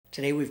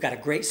Today we've got a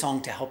great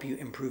song to help you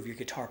improve your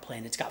guitar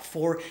playing. It's got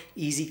 4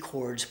 easy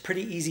chords,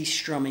 pretty easy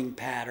strumming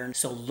pattern.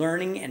 So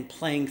learning and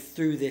playing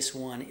through this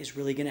one is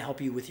really going to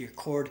help you with your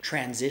chord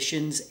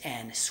transitions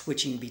and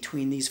switching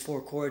between these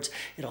 4 chords.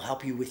 It'll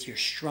help you with your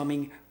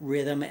strumming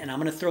rhythm, and I'm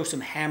going to throw some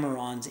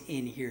hammer-ons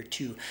in here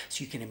too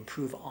so you can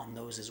improve on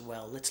those as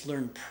well. Let's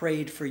learn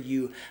Prayed for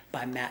You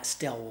by Matt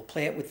Stell. We'll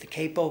play it with the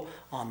capo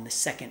on the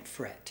 2nd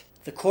fret.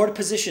 The chord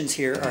positions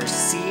here are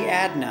C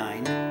add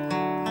 9,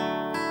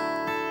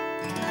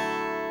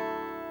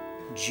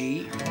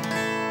 G,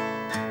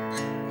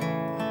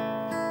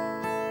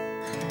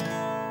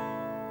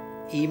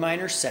 E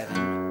minor 7,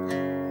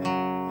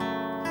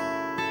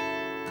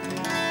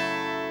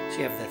 so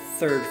you have the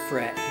 3rd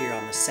fret here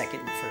on the 2nd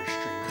and 1st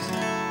strings,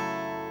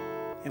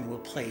 and we'll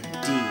play D.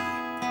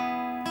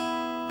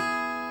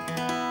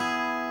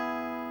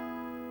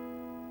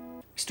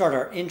 Start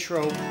our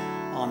intro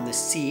on the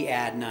C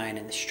add 9,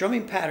 and the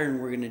strumming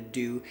pattern we're going to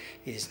do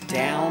is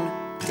down,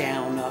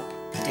 down, up,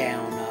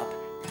 down, up,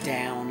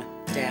 down,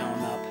 down,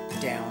 up,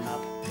 down,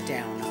 up,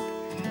 down, up,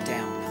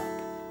 down, up.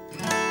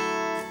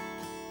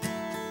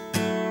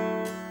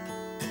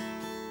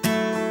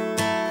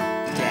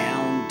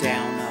 Down,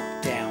 down,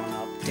 up, down,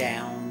 up,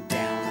 down,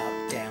 down,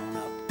 up, down, up, down,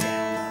 up,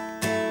 down,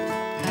 up.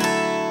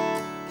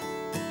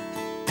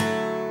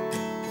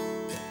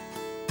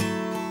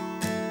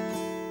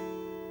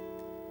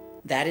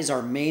 That is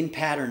our main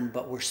pattern,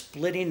 but we're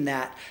splitting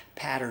that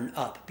pattern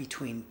up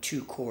between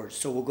 2 chords.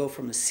 So we'll go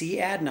from the C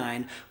add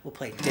 9, we'll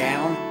play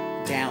down,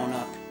 down,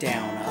 up,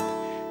 down,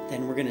 up.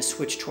 Then we're going to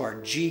switch to our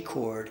G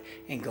chord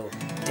and go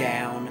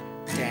down,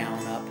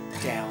 down, up,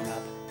 down,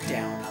 up,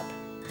 down, up,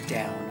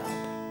 down, up.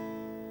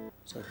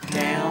 So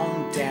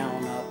down,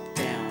 down, up,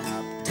 down,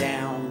 up,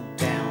 down,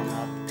 down,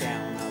 up,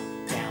 down, up,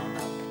 down,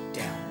 up,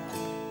 down, up.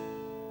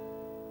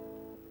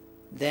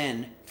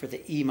 Then for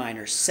the E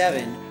minor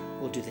 7,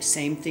 we'll do the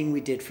same thing we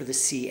did for the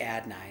C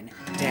add 9.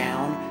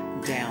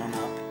 Down, down,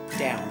 up,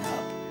 down,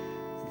 up.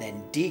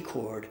 Then D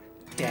chord,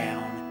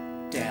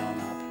 down, down,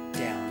 up,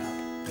 down,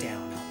 up,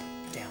 down, up,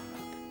 down, up.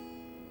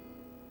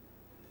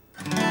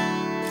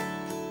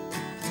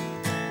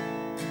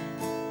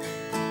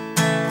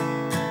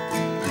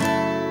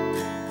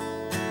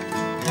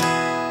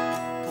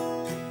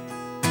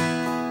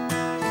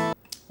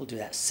 We'll do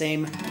that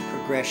same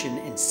progression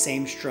and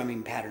same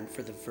strumming pattern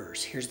for the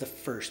verse. Here's the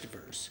first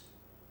verse.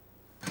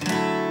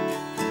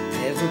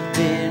 Never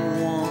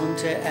been one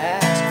to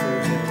ask for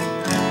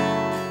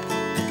help.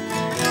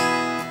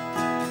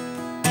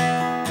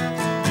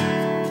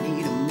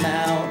 Need a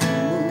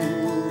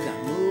mountain moved, I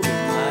move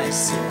it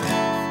myself.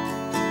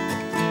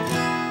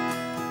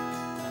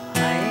 I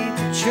ain't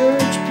the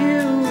church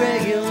pew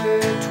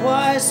regular,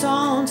 twice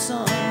on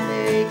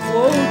Sunday,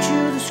 quote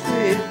you the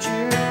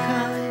scripture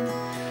kind.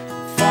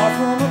 Far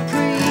from a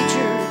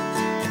preacher,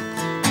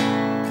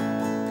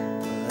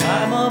 but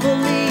I'm a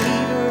believer.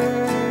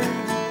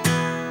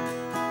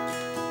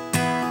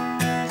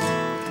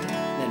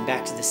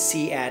 Back to the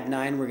C add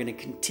 9, we're going to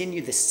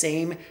continue the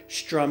same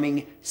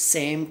strumming,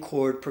 same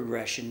chord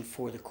progression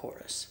for the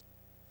chorus.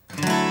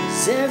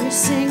 'Cause every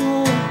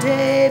single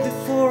day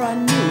before I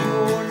knew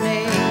your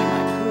name,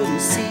 I couldn't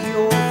see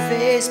your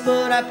face,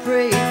 but I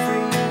prayed for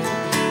you.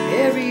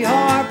 Every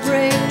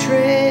heartbreak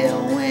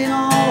trail when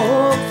all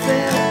hope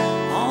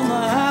fell, on the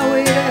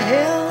highway to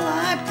hell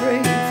I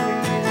prayed for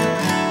you.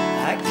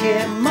 I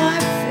kept my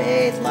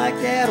faith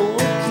like that old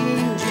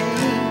King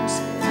James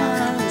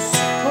said I was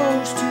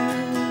supposed to.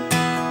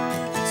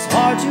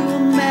 Hard to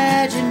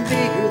imagine,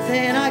 bigger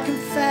than I can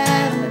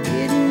fathom. I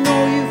didn't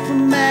know you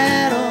from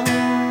Adam,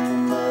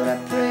 but I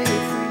prayed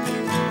for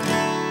you.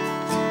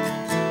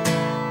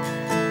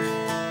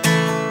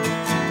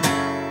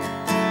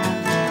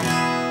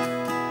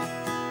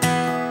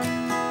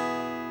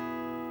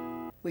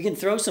 We can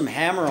throw some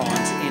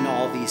hammer-ons in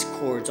all these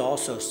chords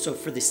also. So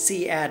for the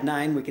C add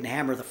 9, we can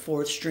hammer the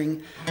 4th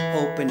string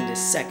open to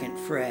 2nd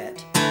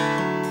fret.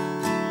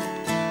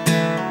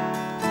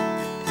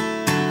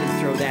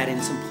 Throw that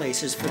in some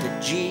places. For the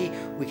G,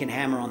 we can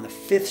hammer on the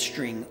 5th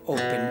string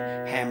open,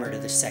 hammer to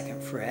the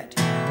 2nd fret.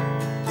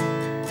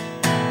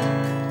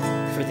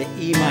 For the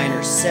E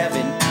minor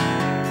 7,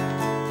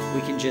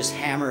 we can just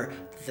hammer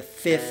the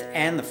 5th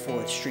and the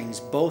 4th strings,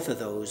 both of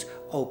those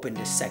open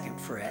to 2nd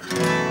fret.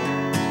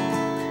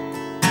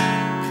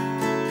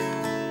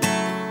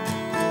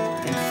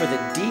 And for the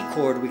D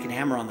chord, we can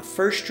hammer on the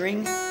 1st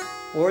string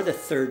or the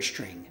 3rd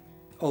string,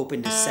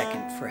 open to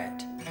 2nd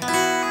fret.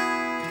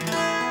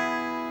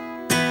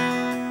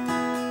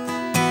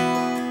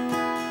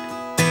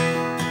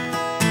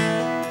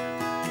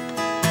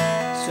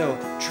 So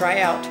try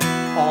out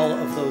all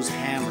of those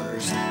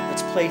hammers.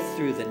 Let's play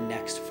through the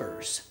next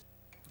verse.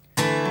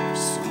 For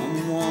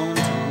someone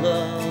to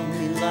love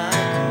me like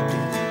you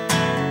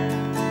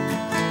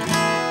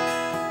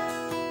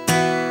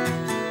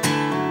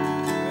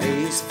do,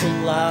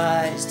 graceful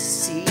eyes to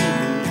see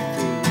me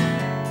through,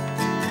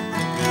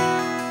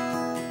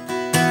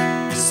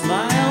 a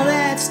smile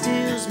that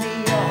stills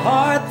me, a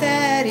heart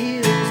that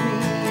heals me,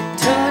 a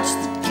touch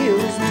that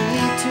kills me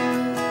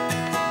too.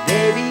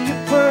 Baby,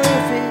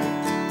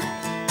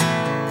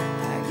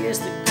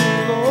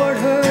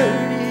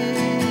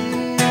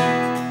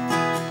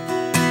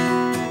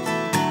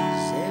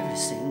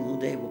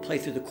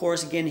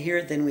 chorus again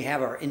here, then we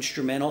have our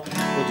instrumental.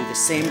 We'll do the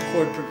same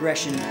chord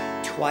progression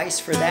twice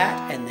for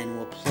that, and then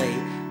we'll play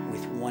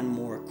with one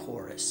more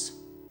chorus.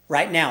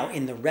 Right now,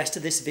 in the rest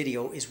of this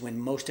video is when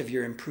most of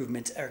your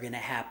improvements are going to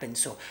happen.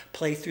 So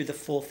play through the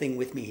full thing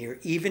with me here.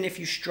 Even if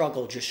you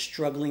struggle, just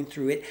struggling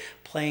through it,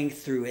 playing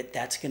through it,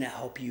 that's going to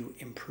help you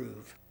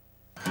improve.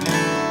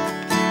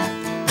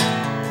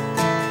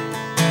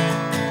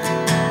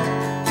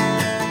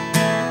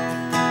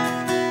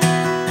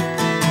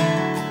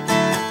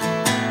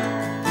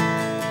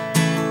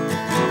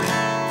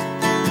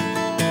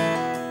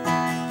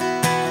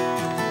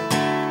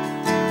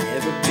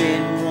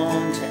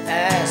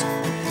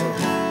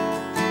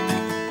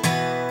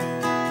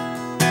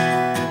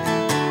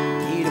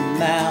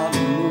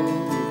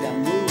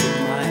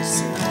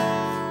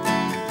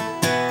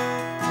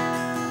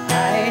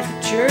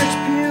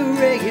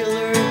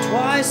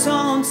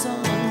 On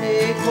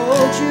Sunday,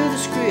 quote you the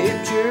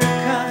scripture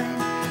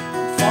kind.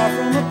 I'm far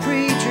from a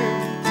preacher,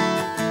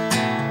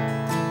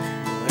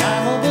 but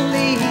I'm a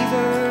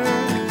believer.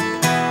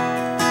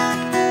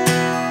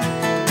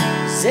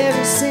 'Cause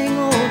every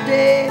single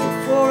day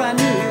before I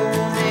knew your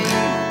name,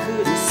 I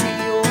couldn't see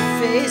your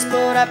face,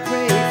 but I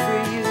prayed for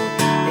you.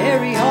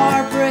 Every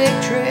heartbreak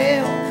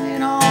trail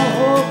and all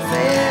hope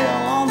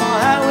failed. On the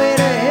highway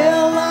to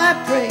hell, I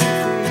prayed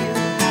for you.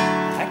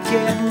 I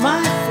kept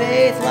my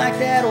faith like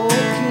that old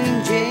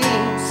King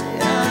James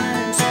said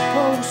I'm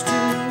supposed to.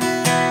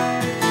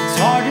 It's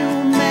hard to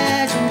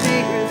imagine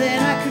bigger than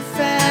I could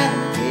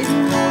fathom. I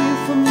didn't know you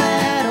from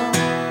Adam,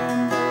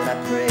 but I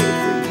prayed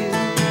for you.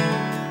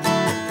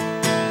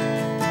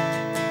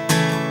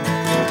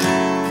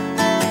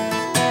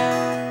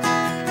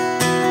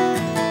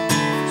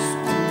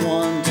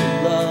 Someone to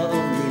love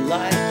me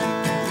like you.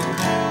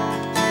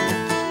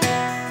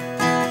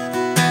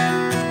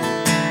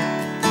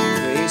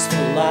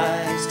 Graceful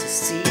eyes to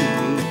see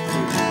me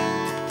through.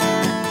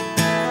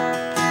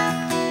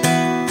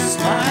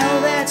 Smile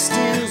that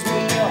stills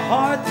me, a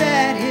heart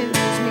that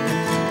heals me,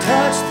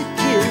 touch that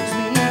kills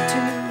me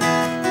too.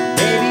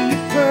 Baby,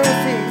 you're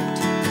perfect.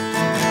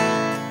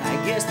 I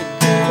guess the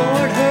good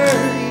Lord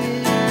heard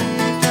it.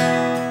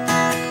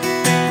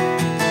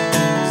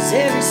 'Cause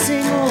every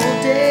single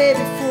day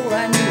before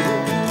I knew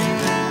your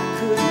name, I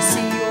couldn't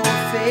see your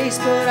face,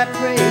 but I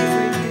prayed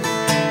for you.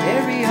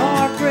 Every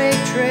heartbreak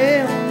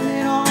trail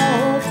and all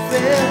hope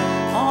fell.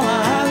 On a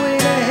highway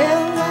to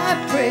hell, I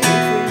prayed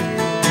for you.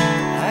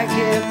 I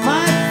kept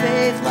my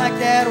faith like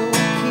that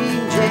old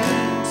King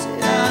James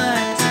said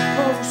I'm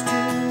supposed to.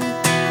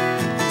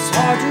 It's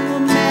hard to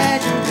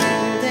imagine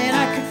better than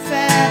I could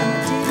fathom.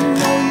 I didn't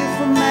know you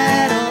from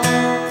Adam,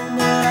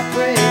 but I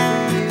prayed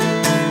for you.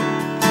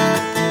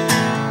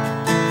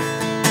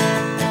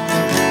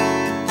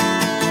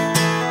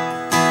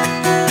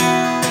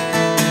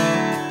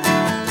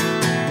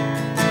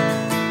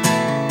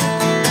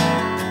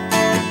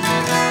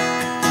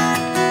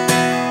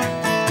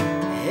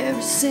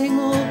 Every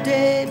single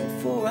day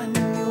before I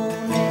knew your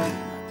name,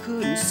 I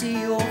couldn't see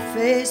your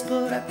face,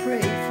 but I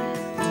prayed for you.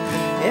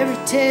 Every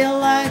tail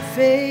light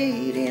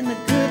fade in the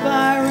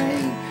goodbye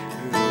rain,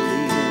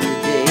 early in the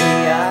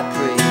day I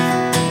prayed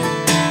for you.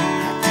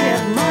 I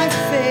kept my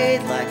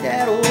faith like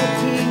that old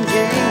King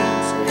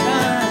James said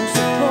I'm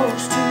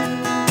supposed to.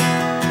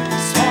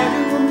 It's hard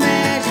to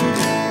imagine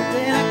better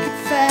than I could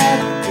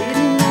fathom.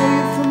 Didn't know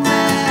you from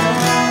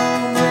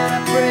Adam, but I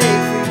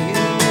prayed for you.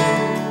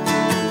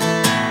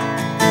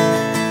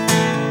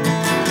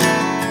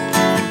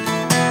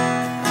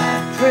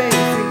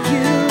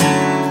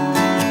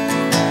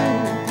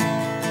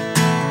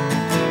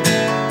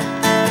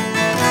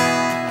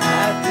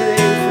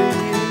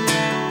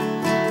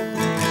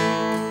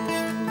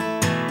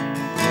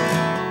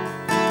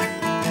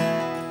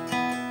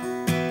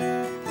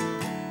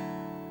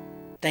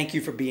 Thank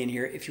you for being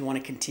here. If you want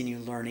to continue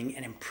learning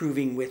and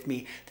improving with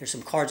me, there's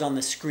some cards on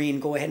the screen.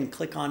 Go ahead and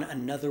click on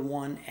another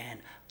one and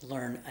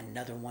learn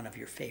another one of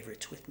your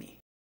favorites with me.